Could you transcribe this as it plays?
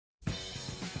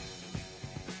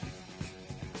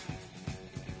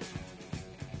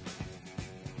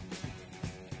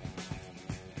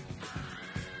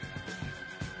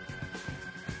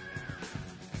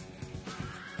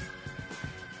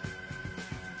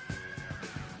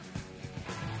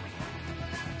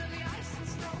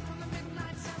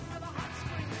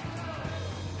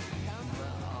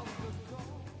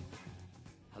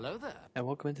Hello there. And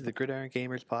welcome into the Gridiron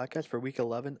Gamers podcast for week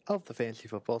 11 of the fantasy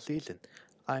football season.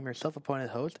 I'm your self-appointed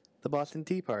host, the Boston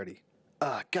Tea Party.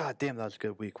 God damn, that was a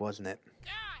good week, wasn't it?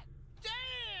 God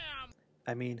damn!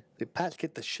 I mean, the Pats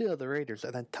kicked the shit out of the Raiders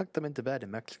and then tucked them into bed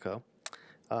in Mexico.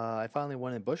 I finally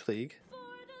won in Bush League.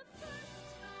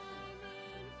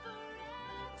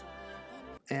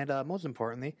 And most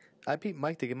importantly, I beat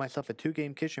Mike to give myself a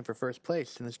 2-game kitchen for first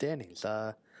place in the standings.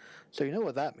 So you know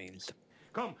what that means.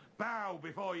 Come, bow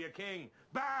before your king.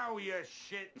 Bow, you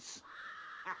shits.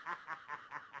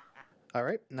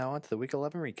 Alright, now on to the week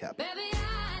 11 recap. Baby,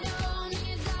 I don't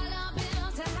need dollar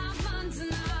bills to have fun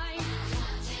tonight.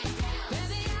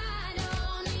 Baby, I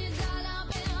don't need dollar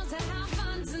bills to have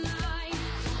fun tonight.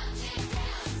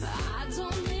 I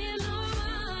don't need no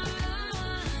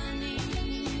money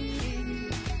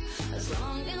as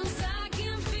long as I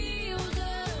can feel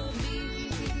the beat.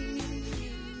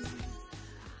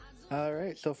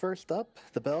 Alright, so first up,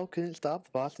 the bell couldn't stop the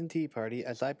Boston Tea Party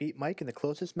as I beat Mike in the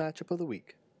closest matchup of the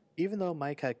week. Even though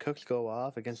Mike had Cooks go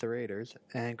off against the Raiders,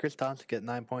 and Chris Thompson get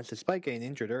 9 points despite getting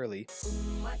injured early.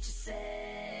 What you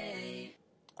say?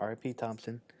 R.I.P.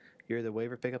 Thompson, you're the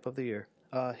waiver pickup of the year.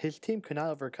 His team could not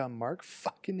overcome Mark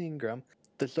fucking Ingram,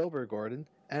 the sober Gordon,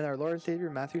 and our Lord and Savior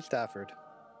Matthew Stafford.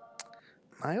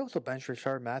 I also benched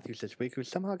Rashard Matthews this week, who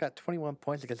somehow got 21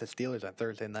 points against the Steelers on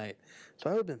Thursday night, so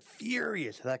I would have been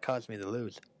furious if that caused me to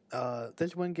lose.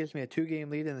 This win gives me a 2-game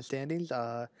lead in the standings,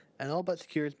 and all but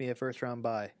secures me a first-round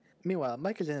bye. Meanwhile,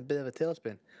 Mike is in a bit of a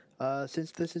tailspin, since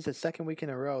this is the second week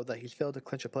in a row that he's failed to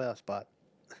clinch a playoff spot.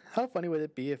 How funny would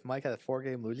it be if Mike had a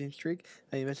 4-game losing streak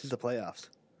and he misses the playoffs?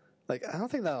 Like, I don't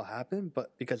think that'll happen,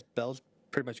 but because Bell's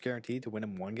pretty much guaranteed to win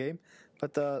him 1 game,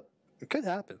 but it could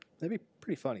happen. That'd be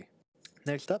pretty funny.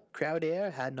 Next up,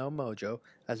 Crowder had no mojo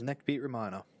as Nick beat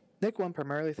Romano. Nick won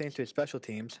primarily thanks to his special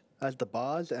teams, as the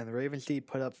Boz and the Ravens D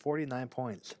put up 49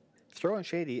 points. Throw and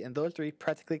Shady and those three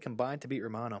practically combined to beat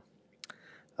Romano.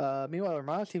 Meanwhile,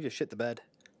 Romano's team just shit the bed.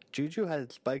 Juju had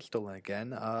his bike stolen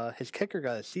again, his kicker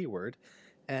got a C word,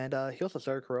 and he also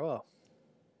started Corolla.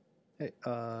 Hey,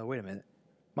 wait a minute.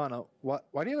 Mono, why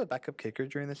do you have a backup kicker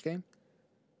during this game?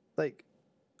 Like,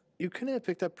 you couldn't have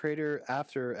picked up Prater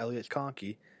after Elliott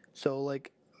Conkey, so,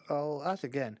 like, I'll ask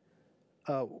again.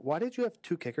 Why did you have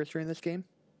 2 kickers during this game?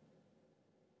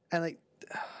 And, like,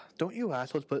 don't you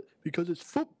assholes put, because it's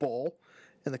football,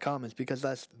 in the comments, because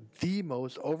that's the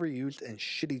most overused and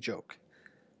shitty joke.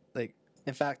 Like,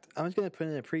 in fact, I'm just going to put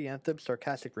in a preemptive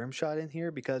sarcastic rim shot in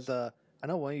here because I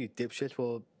know one of you dipshits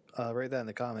will write that in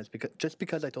the comments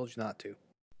because I told you not to.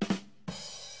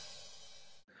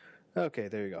 Okay,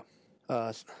 there you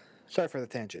go. Sorry for the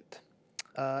tangent.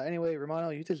 Anyway, Romano,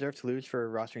 you deserve to lose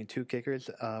for rostering 2 kickers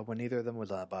when neither of them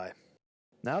was on a bye.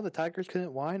 Now the Tigers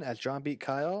couldn't whine as John beat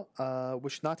Kyle,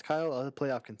 which knocked Kyle out of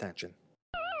playoff contention.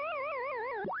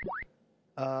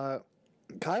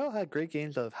 Kyle had great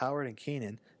games of Howard and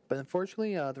Keenan, but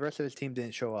unfortunately the rest of his team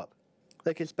didn't show up.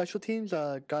 Like, his special teams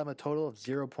got him a total of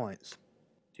 0 points.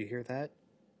 Do you hear that?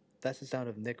 That's the sound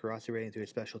of Nick Rossi rating to his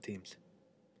special teams.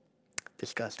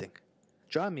 Disgusting.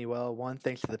 John, meanwhile, won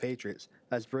thanks to the Patriots,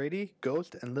 as Brady,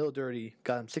 Ghost, and Lil Dirty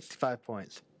got him 65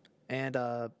 points. And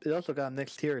it also got him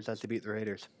next tiers as they beat the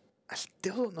Raiders. I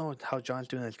still don't know how John's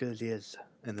doing as good as he is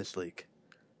in this league.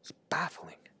 It's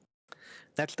baffling.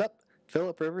 Next up,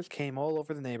 Phillip Rivers came all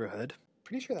over the neighborhood.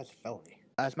 Pretty sure that's a felony.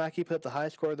 As Mackey put up the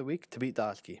highest score of the week to beat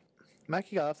Dosky.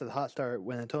 Mackey got off to the hot start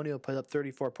when Antonio put up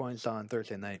 34 points on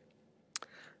Thursday night.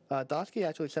 Dosky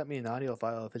actually sent me an audio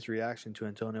file of his reaction to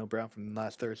Antonio Brown from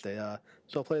last Thursday,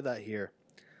 so I'll play that here.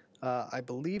 I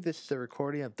believe this is a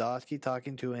recording of Dosky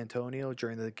talking to Antonio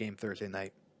during the game Thursday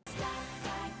night.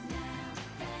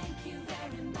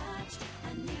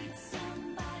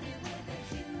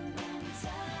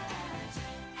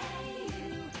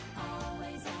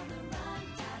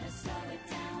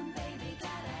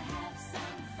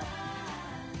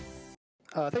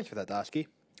 Thanks for that, Dosky.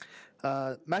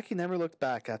 Mackey never looked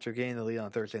back after gaining the lead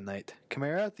on Thursday night.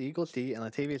 Kamara, the Eagles D, and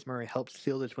Latavius Murray helped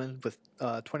seal this win with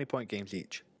 20-point games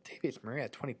each. Latavius Murray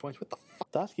had 20 points? What the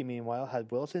fuck? Dosky, meanwhile,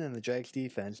 had Wilson and the Jags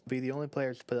defense be the only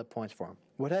players to put up points for him.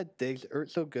 Woodhead, Diggs,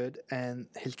 So Good, and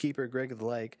his keeper, Greg the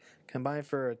Leg, combined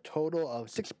for a total of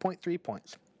 6.3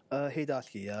 points. Hey,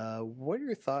 Dosky, what are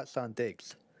your thoughts on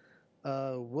Diggs?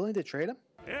 Willing to trade him?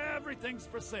 Everything's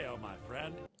for sale, my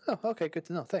friend. Oh, okay, good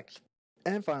to know. Thanks.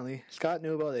 And finally, Scott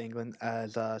knew about England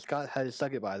as Scott had his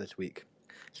Suggett bye this week.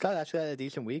 Scott actually had a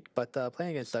decent week, but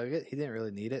playing against Suggett, he didn't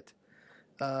really need it.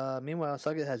 Meanwhile,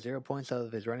 Suggett has 0 points out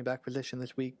of his running back position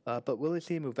this week, but will his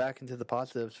team move back into the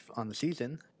positives on the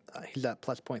season? He's at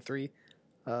plus 0.3.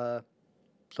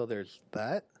 So there's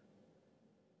that.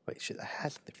 Wait, shit, I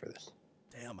had something for this.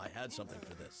 Damn, I had something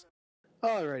for this.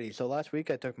 Alrighty, so last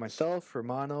week I took myself,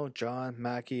 Romano, John,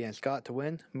 Mackie, and Scott to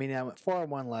win, meaning I went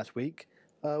 4-1 last week,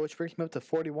 which brings me up to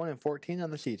 41-14 on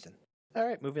the season.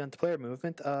 Alright, moving on to player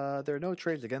movement. There are no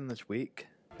trades again this week.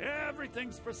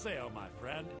 Everything's for sale, my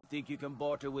friend. Think you can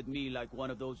barter with me like one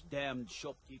of those damned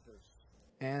shopkeepers?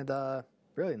 And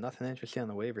really nothing interesting on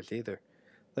the waivers either.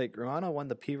 Like, Romano won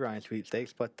the P. Ryan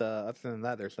sweepstakes, but other than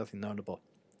that, there's nothing notable.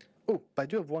 Oh, but I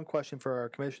do have one question for our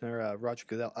commissioner, Roger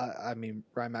Goodell. Ryan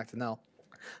McDonnell.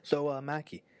 So,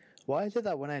 Mackie, why is it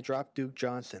that when I drop Duke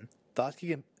Johnson,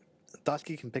 Dosky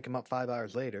can pick him up 5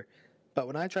 hours later, but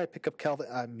when I try to pick up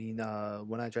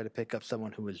when I try to pick up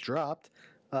someone who was dropped,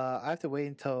 I have to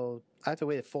wait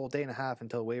a full day and a half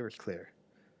until waivers clear.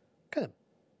 What kind of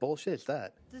bullshit is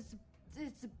that?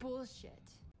 It's bullshit.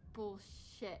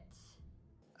 Bullshit.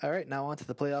 All right, now on to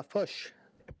the playoff push.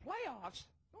 Playoffs?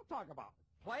 Don't talk about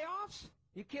playoffs.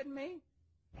 You kidding me?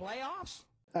 Playoffs?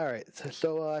 All right,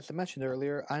 so as I mentioned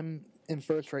earlier, I'm in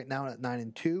first right now at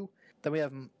 9-2. Then we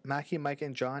have Mackie, Mike,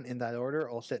 and John in that order,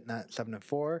 all sitting at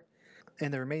 7-4.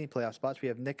 In the remaining playoff spots, we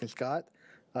have Nick and Scott,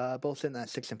 both sitting at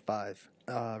 6-5.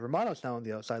 Romano's now on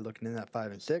the outside, looking in at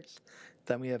 5-6.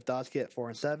 Then we have Dosky at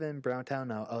 4-7. Browntown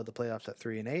now out of the playoffs at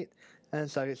 3-8, and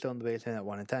Saget still in the basement at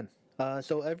 1-10.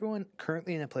 So everyone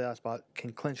currently in a playoff spot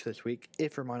can clinch this week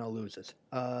if Romano loses.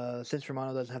 Since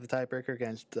Romano doesn't have the tiebreaker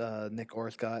against Nick or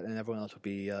Scott, and everyone else will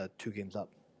be 2 games up.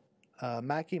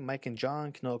 Mackie, Mike, and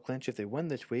John can all clinch if they win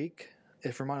this week.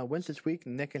 If Romano wins this week,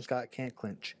 Nick and Scott can't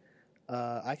clinch.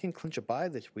 I can clinch a bye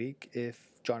this week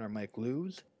if John or Mike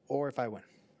lose, or if I win.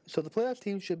 So the playoffs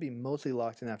team should be mostly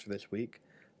locked in after this week.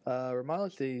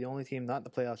 Romano's the only team not in the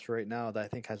playoffs for right now that I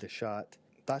think has a shot.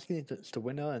 Dosky needs to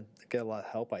win now and get a lot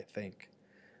of help, I think.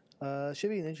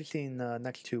 Should be an interesting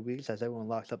next 2 weeks as everyone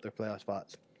locks up their playoff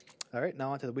spots. All right,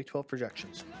 now on to the Week 12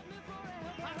 projections.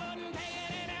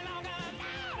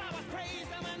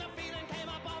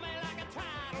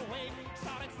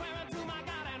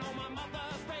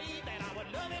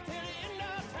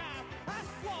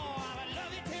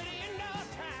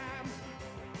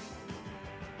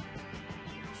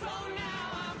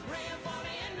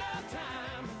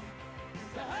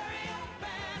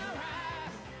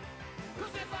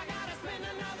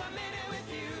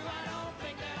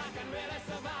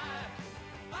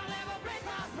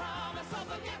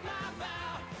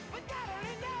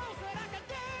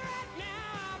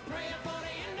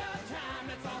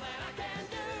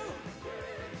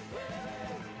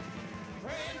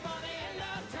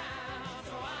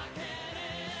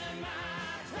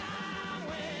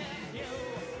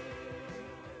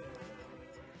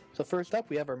 So first up,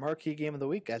 we have our marquee game of the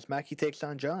week as Mackie takes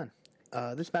on John.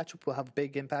 This matchup will have a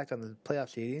big impact on the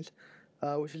playoff seedings,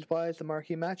 which is why it's the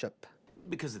marquee matchup.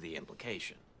 Because of the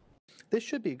implication. This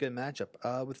should be a good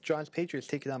matchup, with John's Patriots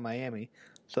taking on Miami,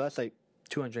 so that's like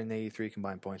 283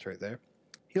 combined points right there.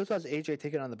 He also has AJ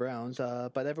taking on the Browns,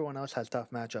 but everyone else has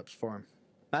tough matchups for him.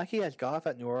 Mackie has Goff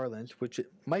at New Orleans, which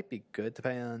might be good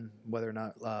depending on whether or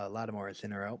not Lattimore is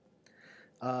in or out.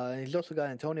 And he's also got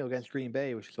Antonio against Green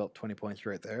Bay, which is about 20 points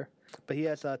right there. But he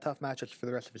has tough matchups for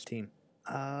the rest of his team.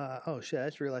 Oh shit, I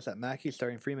just realized that Mackie's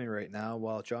starting Freeman right now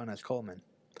while John has Coleman.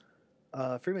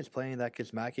 Freeman's playing, that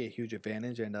gives Mackie a huge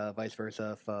advantage, and vice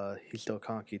versa if he's still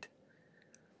conkied.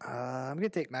 I'm going to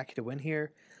take Mackie to win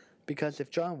here, because if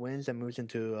John wins and moves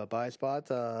into a bye spot,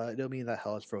 it'll mean that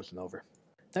hell is frozen over.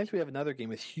 Next we have another game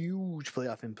with huge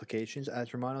playoff implications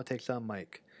as Romano takes on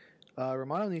Mike.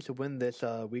 Romano needs to win this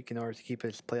week in order to keep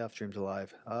his playoff dreams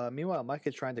alive. Meanwhile, Mike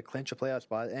is trying to clinch a playoff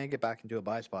spot and get back into a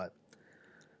bye spot.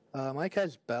 Mike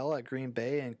has Bell at Green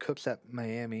Bay and Cooks at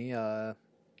Miami, and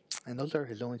those are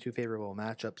his only 2 favorable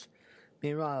matchups.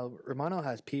 Meanwhile, Romano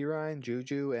has P. Ryan,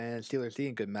 Juju, and Steelers D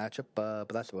in good matchup, but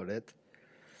that's about it.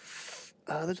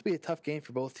 This will be a tough game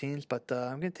for both teams, but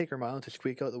I'm going to take Romano to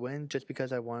squeak out the win just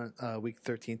because I want Week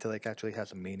 13 to actually have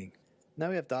some meaning. Now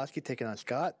we have Dosky taking on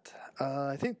Scott.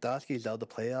 I think Dosky's out of the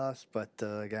playoffs, but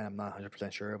again, I'm not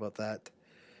 100% sure about that.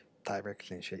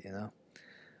 Tiebreakers and shit, you know.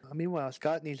 Meanwhile,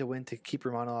 Scott needs a win to keep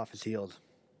Romano off his heels.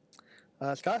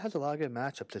 Scott has a lot of good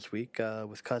matchups this week,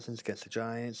 with Cousins against the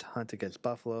Giants, Hunt against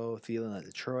Buffalo, Thielen at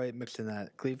Detroit, Mixon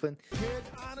at Cleveland. Kid,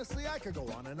 honestly, I could go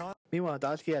on and on. Meanwhile,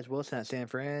 Dosky has Wilson at San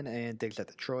Fran and Diggs at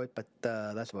Detroit, but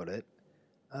that's about it.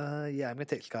 Yeah, I'm going to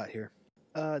take Scott here.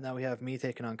 Now we have me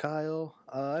taking on Kyle.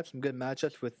 I have some good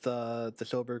matchups with the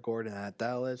Sober Gordon at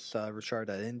Dallas,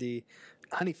 Richard at Indy,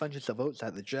 Honey Funches of Oats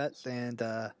at the Jets, and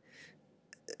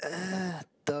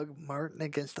Doug Martin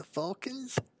against the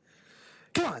Falcons.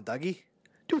 Come on, Dougie.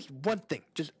 Do one thing.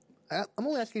 I'm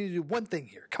only asking you to do one thing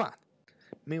here. Come on.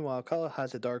 Meanwhile, Kyle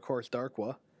has a dark horse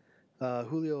Darkwa.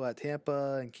 Julio at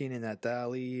Tampa and Keenan at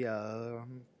Dally.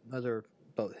 Other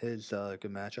about his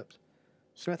good matchups.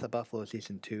 Smith at Buffalo is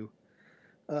decent too.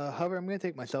 However, I'm going to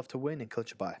take myself to win and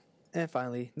clutch a bye. And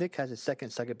finally, Nick has his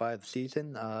second bye of the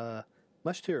season,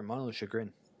 much to Romano's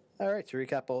chagrin. Alright, to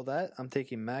recap all that, I'm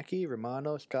taking Mackie,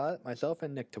 Romano, Scott, myself,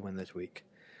 and Nick to win this week.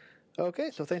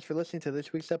 Okay, so thanks for listening to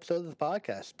this week's episode of the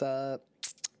podcast.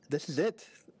 This is it.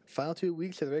 Final 2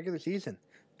 weeks of the regular season.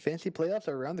 Fantasy playoffs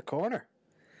are around the corner.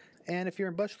 And if you're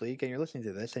in Bush League and you're listening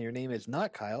to this and your name is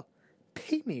not Kyle,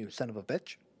 pay me, you son of a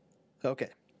bitch. Okay,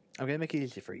 I'm going to make it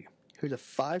easy for you. Here's a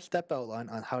 5-step outline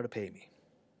on how to pay me.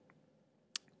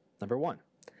 Number 1,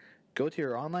 go to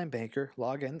your online banker,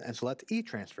 log in, and select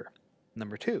e-transfer.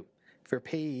 Number 2, for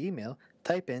payee email,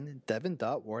 type in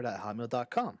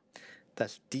devin.ward@hotmail.com.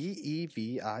 That's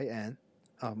DEVIN.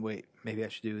 Wait, maybe I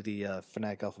should do the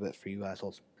phonetic alphabet for you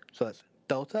assholes. So that's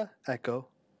Delta, Echo,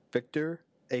 Victor,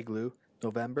 Igloo,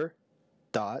 November,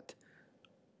 dot,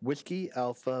 Whiskey,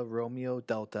 Alpha, Romeo,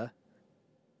 Delta,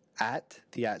 at,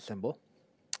 the at symbol,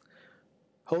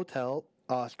 Hotel,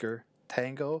 Oscar,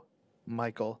 Tango,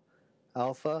 Michael,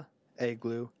 Alpha,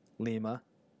 Igloo, Lima,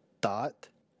 dot,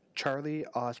 Charlie,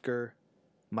 Oscar,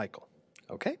 Michael.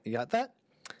 Okay, you got that?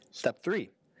 Step 3.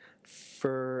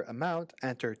 For amount,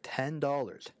 enter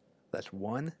 $10. That's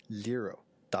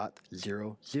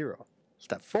 10.00.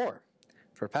 Step 4.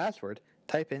 For password,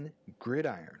 type in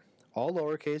gridiron. All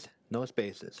lowercase, no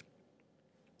spaces.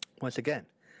 Once again,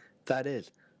 that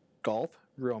is Golf,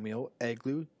 Romeo,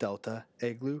 Igloo, Delta,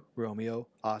 Igloo, Romeo,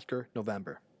 Oscar,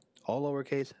 November. All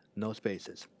lowercase, no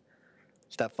spaces.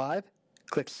 Step 5,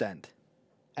 click send.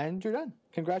 And you're done.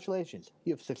 Congratulations.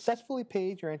 You have successfully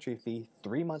paid your entry fee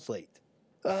 3 months late.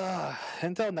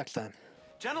 Until next time.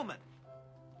 Gentlemen,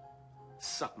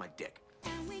 suck my dick.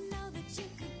 And we know that you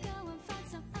could go and find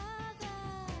some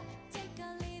other. Take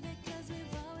or leave it, 'cause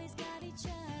we've always got each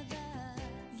other.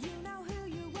 You know who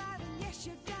you are, and yes,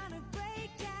 you're gonna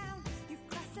break down. You've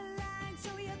crossed the line,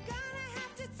 so you're gonna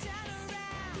have to turn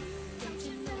around. Don't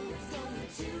you know it's going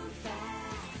too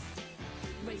fast?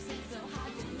 Racing so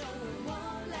hard, you know it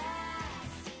won't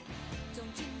last.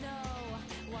 Don't you know?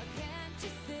 What can't you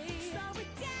see? Slow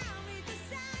it down, read the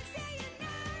signs, say you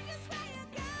know just where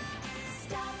you're going.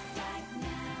 Stop right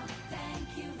now, thank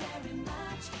you very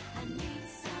much. I need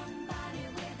somebody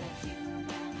with a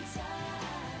human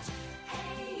touch.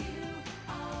 Hey you,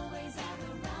 always on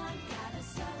the run. Gotta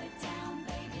slow it down,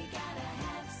 baby, gotta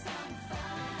have some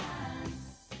fun.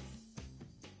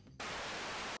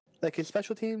 Like his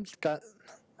special teams got...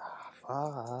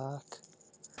 fuck.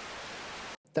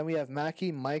 Then we have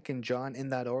Mackie, Mike, and John in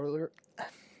that order.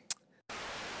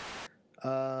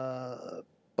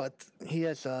 But he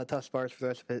has tough parts for the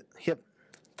rest of it. Yep,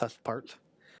 tough parts.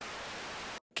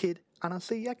 Kid,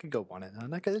 honestly, I could go on and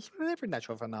on. It's a very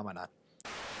natural phenomenon.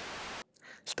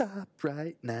 Stop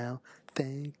right now.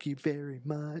 Thank you very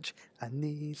much. I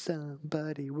need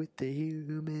somebody with a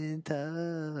human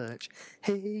touch.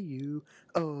 Hey you,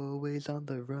 always on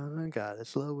the run. Gotta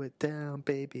slow it down,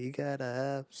 baby. Gotta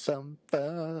have some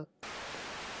fun.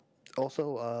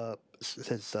 Also, this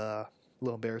is a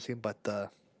little embarrassing,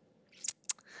 but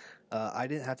I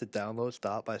didn't have to download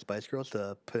Stop by Spice Girls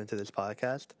to put into this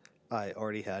podcast. I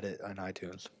already had it on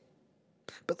iTunes.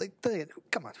 But like,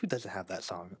 come on, who doesn't have that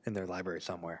song in their library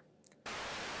somewhere?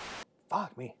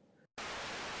 Fuck me.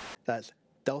 That's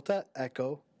Delta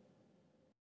Echo.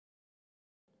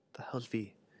 The hell's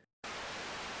V?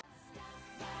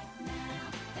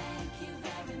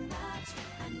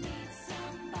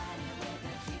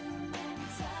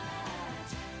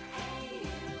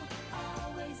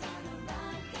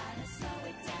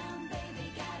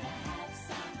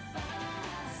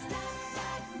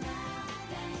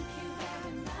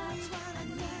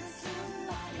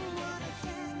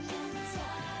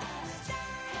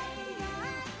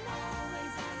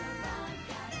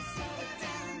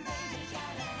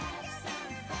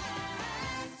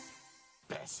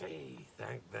 Bessie.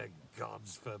 Thank the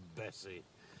gods for Bessie.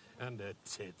 And her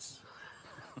tits.